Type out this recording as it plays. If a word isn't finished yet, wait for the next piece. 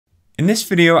In this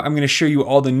video, I'm going to show you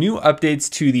all the new updates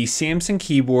to the Samsung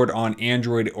keyboard on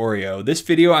Android Oreo. This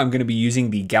video, I'm going to be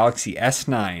using the Galaxy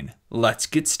S9. Let's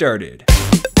get started.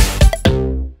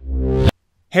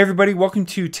 Hey everybody, welcome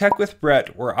to Tech with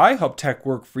Brett, where I help tech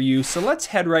work for you. So let's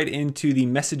head right into the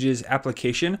Messages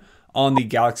application on the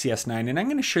Galaxy S9, and I'm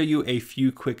going to show you a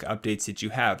few quick updates that you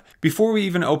have. Before we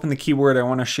even open the keyboard, I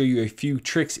want to show you a few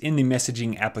tricks in the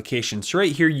messaging application. So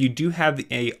right here, you do have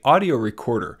an audio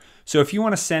recorder. So if you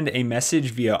want to send a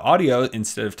message via audio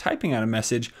instead of typing out a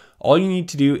message, all you need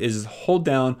to do is hold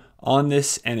down on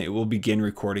this and it will begin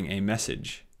recording a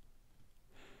message.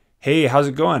 Hey, how's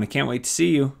it going? I can't wait to see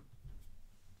you.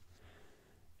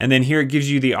 And then here it gives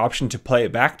you the option to play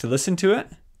it back to listen to it.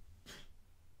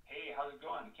 Hey, how's it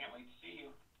going? Can't wait to see you.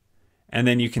 And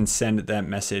then you can send that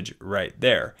message right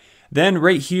there. Then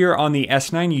right here on the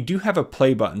S9, you do have a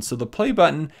play button. So the play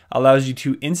button allows you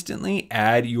to instantly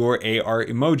add your AR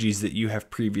emojis that you have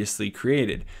previously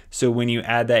created. So when you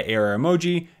add that AR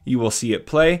emoji, you will see it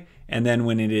play. And then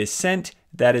when it is sent,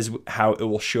 that is how it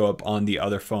will show up on the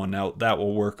other phone. Now that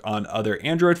will work on other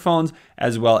Android phones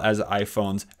as well as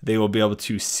iPhones. They will be able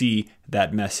to see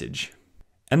that message.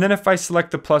 And then if I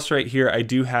select the plus right here, I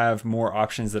do have more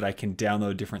options that I can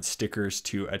download different stickers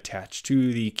to attach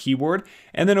to the keyboard.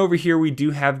 And then over here, we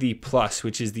do have the plus,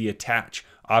 which is the attach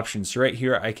option. So right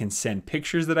here, I can send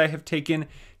pictures that I have taken.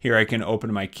 Here I can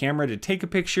open my camera to take a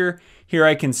picture. Here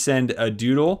I can send a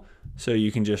doodle. So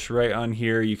you can just write on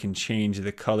here, you can change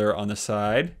the color on the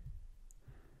side.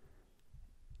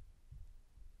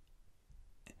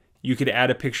 You could add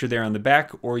a picture there on the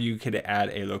back, or you could add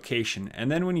a location.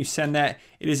 And then when you send that,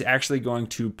 it is actually going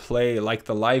to play like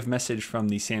the live message from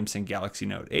the Samsung Galaxy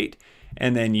Note 8,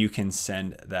 and then you can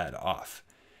send that off.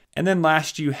 And then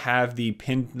last, you have the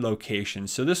pinned location.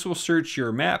 So this will search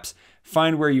your maps,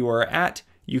 find where you are at,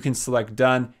 you can select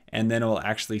done, and then it will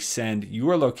actually send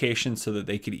your location so that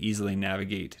they could easily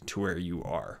navigate to where you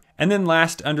are. And then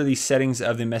last, under the settings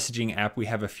of the messaging app, we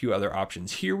have a few other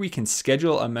options. Here we can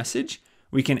schedule a message.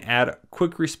 We can add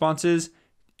quick responses,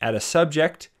 add a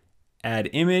subject, add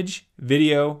image,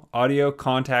 video, audio,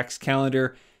 contacts,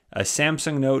 calendar, a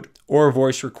Samsung Note, or a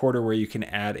voice recorder where you can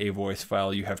add a voice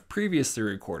file you have previously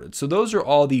recorded. So those are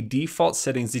all the default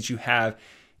settings that you have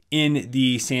in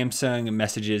the Samsung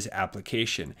Messages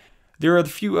application. There are a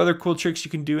few other cool tricks you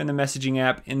can do in the messaging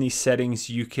app. In these settings,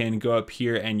 you can go up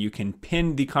here and you can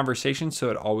pin the conversation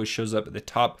so it always shows up at the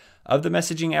top of the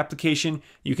messaging application.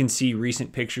 You can see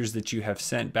recent pictures that you have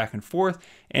sent back and forth,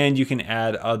 and you can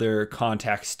add other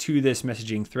contacts to this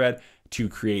messaging thread to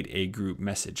create a group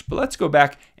message. But let's go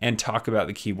back and talk about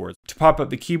the keyboard. To pop up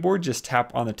the keyboard, just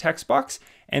tap on the text box.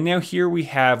 And now here we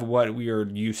have what we are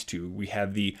used to. We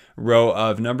have the row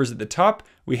of numbers at the top,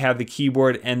 we have the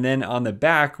keyboard, and then on the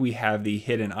back, we have the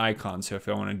hidden icon. So if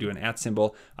I want to do an @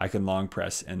 symbol, I can long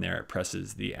press and there it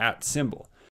presses the @ symbol.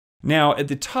 Now at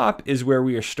the top is where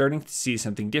we are starting to see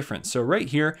something different. So right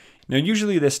here, now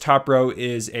usually this top row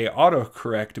is a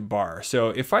autocorrect bar. So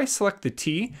if I select the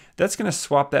T, that's going to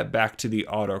swap that back to the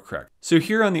autocorrect. So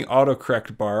here on the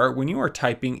autocorrect bar, when you are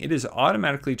typing, it is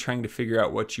automatically trying to figure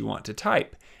out what you want to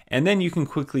type. And then you can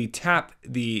quickly tap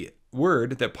the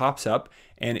word that pops up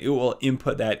and it will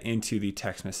input that into the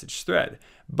text message thread.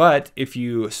 But if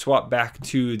you swap back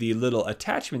to the little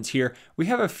attachments here, we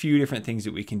have a few different things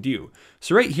that we can do.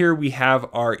 So right here we have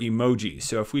our emojis.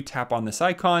 So if we tap on this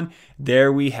icon,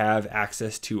 there we have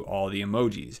access to all the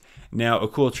emojis. Now a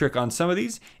cool trick on some of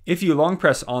these, if you long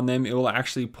press on them, it will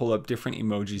actually pull up different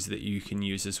emojis that you can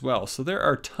use as well. So there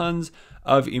are tons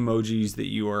of emojis that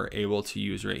you are able to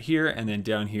use right here. And then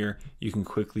down here, you can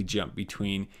quickly jump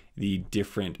between the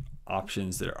different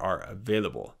options that are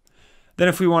available. Then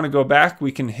if we want to go back,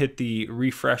 we can hit the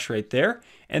refresh right there.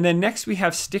 And then next we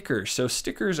have stickers. So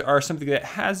stickers are something that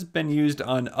has been used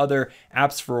on other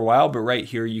apps for a while, but right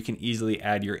here you can easily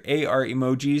add your AR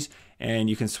emojis and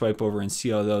you can swipe over and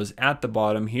see all those at the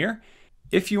bottom here.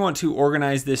 If you want to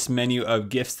organize this menu of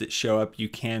GIFs that show up, you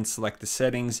can select the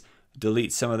settings,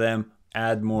 delete some of them,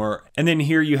 add more. And then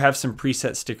here you have some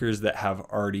preset stickers that have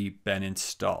already been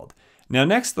installed. Now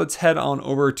next, let's head on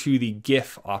over to the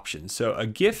GIF option. So a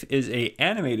GIF is an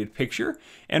animated picture,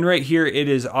 and right here it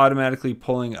is automatically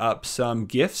pulling up some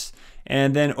GIFs.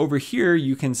 And then over here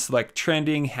you can select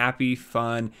trending, happy,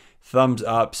 fun, thumbs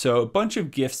up. So a bunch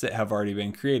of GIFs that have already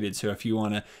been created. So if you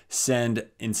want to send,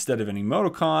 instead of an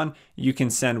emoticon, you can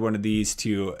send one of these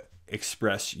to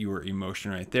express your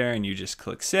emotion right there, and you just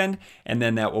click send, and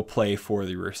then that will play for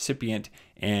the recipient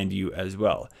and you as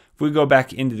well. If we go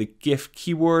back into the GIF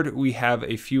keyboard, we have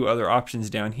a few other options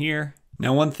down here.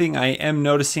 Now, one thing I am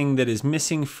noticing that is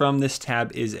missing from this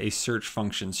tab is a search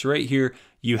function. So right here,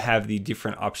 you have the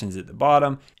different options at the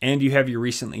bottom, and you have your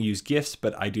recently used GIFs,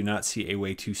 but I do not see a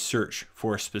way to search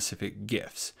for specific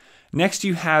GIFs. Next,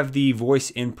 you have the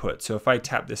voice input. So if I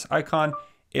tap this icon,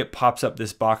 it pops up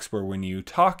this box where when you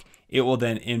talk, it will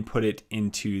then input it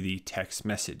into the text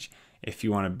message. If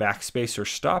you want to backspace or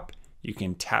stop, you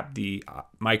can tap the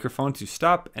microphone to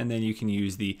stop, and then you can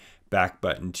use the back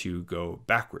button to go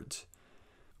backwards.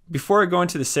 Before I go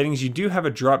into the settings, you do have a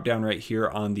drop down right here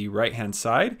on the right hand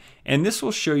side, and this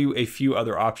will show you a few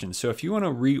other options. So if you want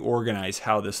to reorganize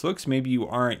how this looks, maybe you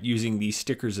aren't using these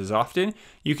stickers as often,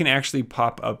 you can actually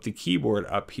pop up the keyboard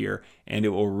up here and it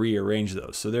will rearrange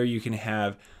those. So there you can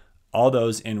have all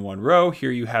those in one row.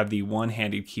 Here you have the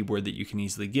one-handed keyboard that you can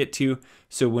easily get to.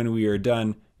 So when we are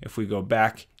done, if we go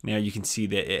back, now you can see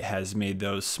that it has made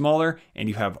those smaller and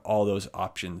you have all those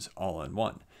options all in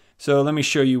one. So let me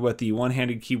show you what the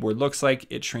one-handed keyboard looks like.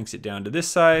 It shrinks it down to this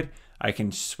side. I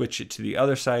can switch it to the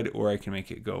other side, or I can make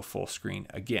it go full screen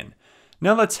again.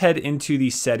 Now let's head into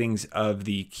the settings of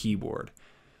the keyboard.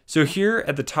 So here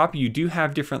at the top, you do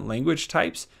have different language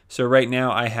types. So right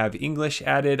now I have English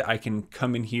added. I can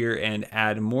come in here and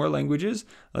add more languages.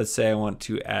 Let's say I want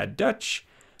to add Dutch.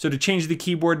 So to change the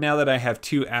keyboard, now that I have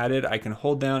 2 added, I can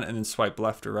hold down and then swipe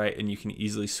left or right, and you can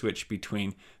easily switch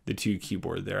between the 2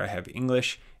 keyboards. There I have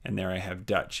English, and there I have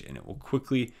Dutch, and it will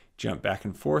quickly jump back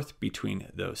and forth between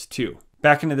those 2.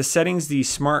 Back into the settings, the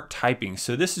smart typing.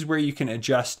 So this is where you can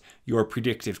adjust your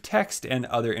predictive text and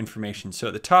other information. So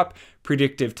at the top,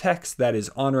 predictive text, that is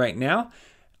on right now.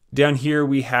 Down here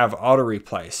we have auto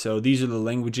reply. So these are the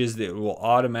languages that will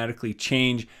automatically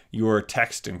change your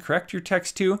text and correct your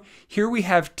text to. Here we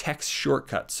have text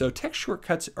shortcuts. So text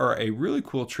shortcuts are a really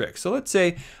cool trick. So let's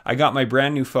say I got my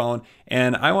brand new phone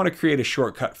and I want to create a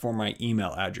shortcut for my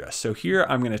email address. So here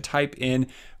I'm going to type in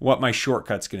what my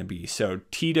shortcut's going to be. So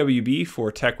TWB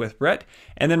for Tech with Brett,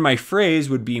 and then my phrase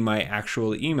would be my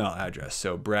actual email address.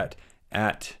 So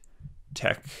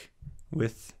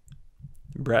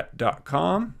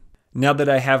brett@techwithbrett.com. Now that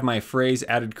I have my phrase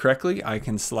added correctly, I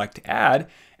can select add.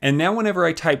 And now whenever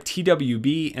I type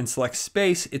TWB and select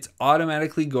space, it's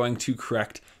automatically going to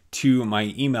correct to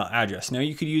my email address. Now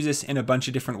you could use this in a bunch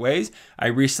of different ways. I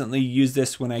recently used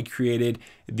this when I created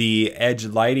the edge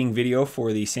lighting video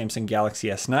for the Samsung Galaxy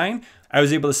S9. I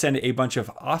was able to send a bunch of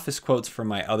office quotes from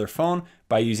my other phone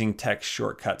by using text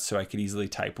shortcuts. So I could easily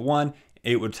type one,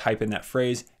 it would type in that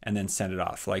phrase and then send it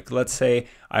off. Like let's say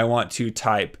I want to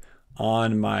type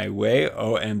on my way,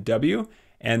 OMW,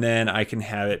 and then I can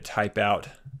have it type out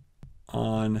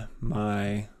on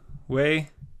my way,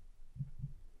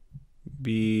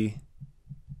 be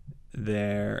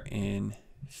there in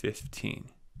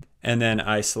 15. And then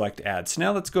I select add. So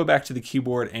now let's go back to the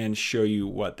keyboard and show you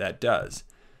what that does.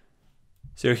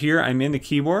 So here I'm in the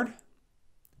keyboard,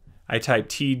 I type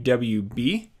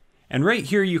TWB, and right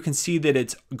here you can see that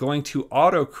it's going to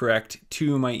autocorrect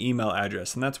to my email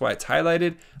address, and that's why it's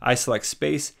highlighted. I select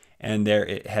space, and there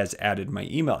it has added my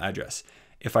email address.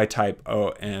 If I type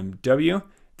OMW,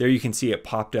 there you can see it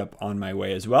popped up on my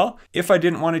way as well. If I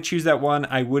didn't want to choose that one,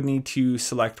 I would need to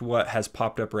select what has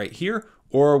popped up right here,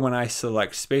 or when I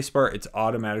select spacebar, it's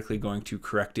automatically going to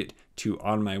correct it to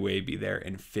on my way, be there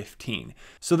in 15.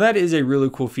 So that is a really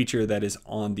cool feature that is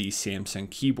on the Samsung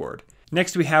keyboard.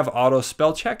 Next we have auto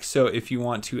spell check. So if you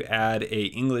want to add a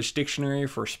English dictionary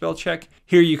for spell check,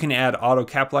 here you can add auto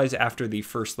capitalize after the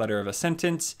first letter of a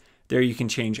sentence. There you can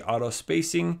change auto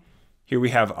spacing. Here we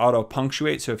have auto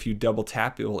punctuate. So if you double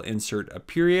tap, it will insert a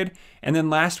period. And then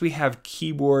last we have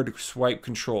keyboard swipe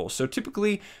control. So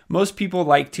typically most people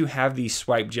like to have the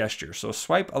swipe gesture. So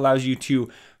swipe allows you to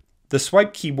The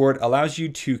swipe keyboard allows you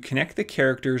to connect the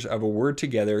characters of a word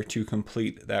together to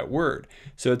complete that word.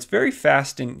 So it's very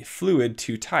fast and fluid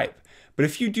to type. But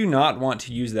if you do not want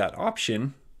to use that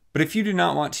option,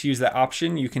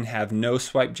 you can have no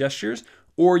swipe gestures,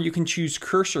 or you can choose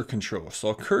cursor control.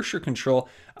 So cursor control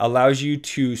allows you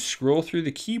to scroll through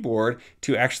the keyboard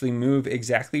to actually move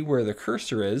exactly where the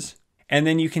cursor is. And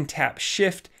then you can tap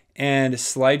Shift and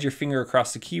slide your finger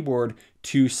across the keyboard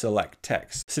to select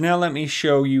text. So now let me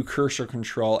show you cursor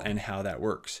control and how that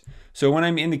works. So when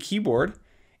I'm in the keyboard,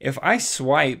 if I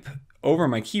swipe over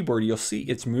my keyboard, you'll see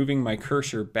it's moving my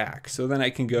cursor back. So then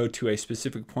I can go to a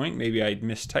specific point, maybe I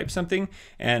mistyped something,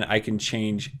 and I can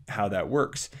change how that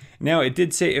works. Now it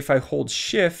did say if I hold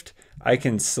Shift, I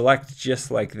can select just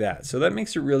like that. So that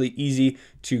makes it really easy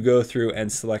to go through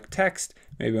and select text.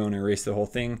 Maybe I want to erase the whole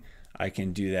thing. I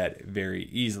can do that very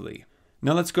easily.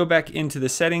 Now let's go back into the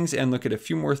settings and look at a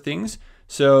few more things.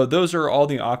 So those are all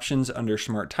the options under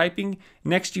Smart Typing.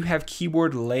 Next, you have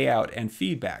keyboard layout and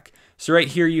feedback. So right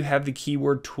here you have the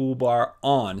keyboard toolbar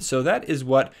on. So that is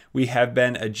what we have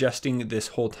been adjusting this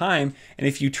whole time. And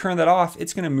if you turn that off,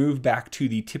 it's going to move back to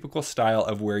the typical style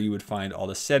of where you would find all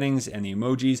the settings and the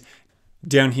emojis.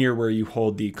 Down here where you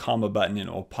hold the comma button, and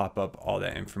it will pop up all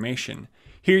that information.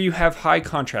 Here you have high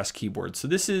contrast keyboard. So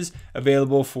this is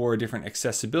available for different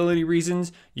accessibility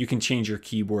reasons. You can change your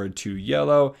keyboard to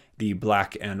yellow, the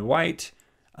black and white,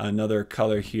 another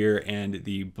color here, and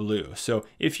the blue. So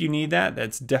if you need that,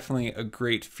 that's definitely a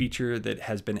great feature that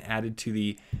has been added to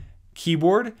the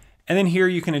keyboard. And then here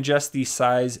you can adjust the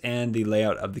size and the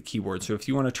layout of the keyboard. So if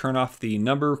you want to turn off the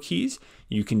number keys,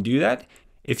 you can do that.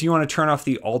 If you want to turn off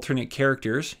the alternate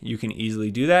characters, you can easily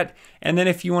do that. And then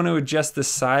if you want to adjust the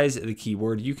size of the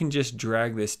keyboard, you can just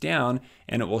drag this down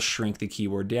and it will shrink the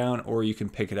keyboard down, or you can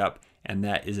pick it up and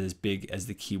that is as big as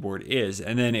the keyboard is.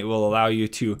 And then it will allow you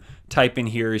to type in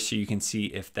here so you can see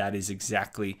if that is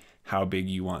exactly how big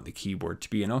you want the keyboard to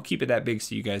be. And I'll keep it that big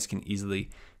so you guys can easily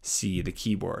see the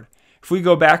keyboard. If we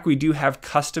go back, we do have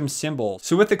custom symbols.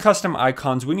 So with the custom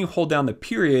icons, when you hold down the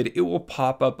period, it will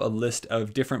pop up a list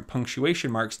of different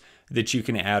punctuation marks that you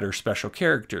can add, or special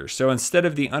characters. So instead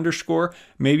of the underscore,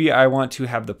 maybe I want to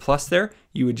have the plus there,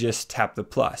 you would just tap the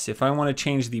plus. If I want to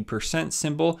change the percent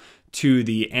symbol to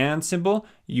the and symbol,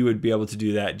 you would be able to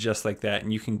do that just like that.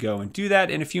 And you can go and do that.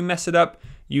 And if you mess it up,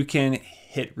 you can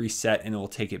hit reset and it will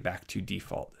take it back to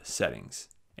default settings.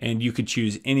 And you could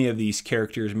choose any of these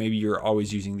characters. Maybe you're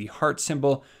always using the heart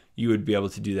symbol. You would be able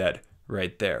to do that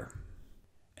right there.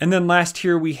 And then last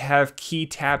here we have key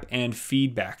tap and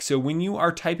feedback. So when you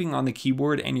are typing on the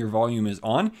keyboard and your volume is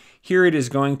on, here it is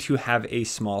going to have a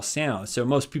small sound. So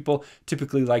most people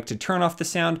typically like to turn off the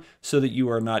sound so that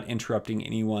you are not interrupting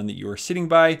anyone that you are sitting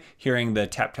by, hearing the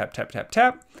tap, tap, tap, tap,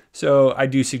 tap. So I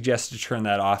do suggest to turn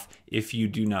that off if you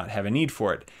do not have a need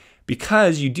for it,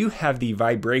 because you do have the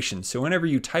vibration. So whenever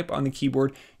you type on the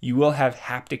keyboard, you will have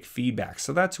haptic feedback.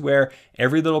 So that's where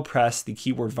every little press, the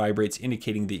keyboard vibrates,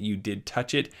 indicating that you did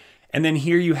touch it. And then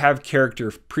here you have character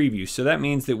preview. So that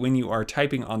means that when you are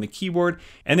typing on the keyboard,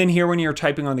 and then here when you're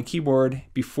typing on the keyboard,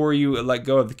 before you let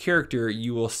go of the character,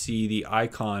 you will see the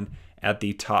icon at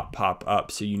the top pop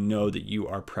up. So you know that you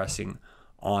are pressing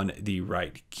on the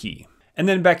right key. And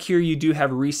then back here, you do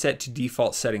have reset to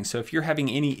default settings. So if you're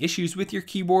having any issues with your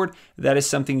keyboard, that is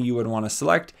something you would want to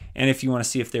select. And if you want to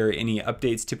see if there are any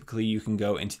updates, typically you can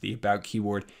go into the About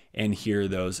keyboard and here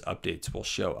those updates will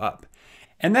show up.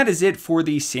 And that is it for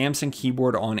the Samsung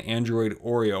keyboard on Android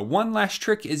Oreo. One last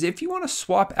trick is if you want to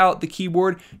swap out the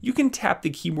keyboard, you can tap the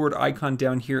keyboard icon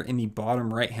down here in the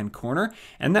bottom right-hand corner,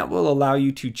 and that will allow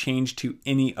you to change to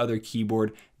any other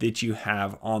keyboard that you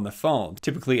have on the phone.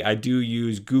 Typically, I do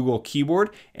use Google Keyboard,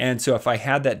 and so if I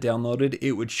had that downloaded,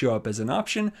 it would show up as an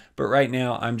option, but right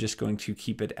now I'm just going to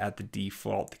keep it at the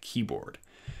default keyboard.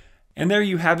 And there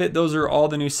you have it. Those are all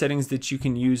the new settings that you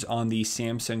can use on the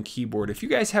Samsung keyboard. If you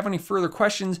guys have any further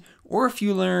questions, or if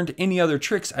you learned any other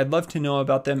tricks, I'd love to know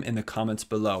about them in the comments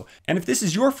below. And if this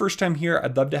is your first time here,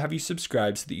 I'd love to have you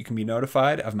subscribe so that you can be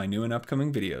notified of my new and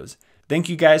upcoming videos. Thank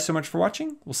you guys so much for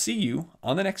watching. We'll see you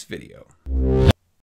on the next video.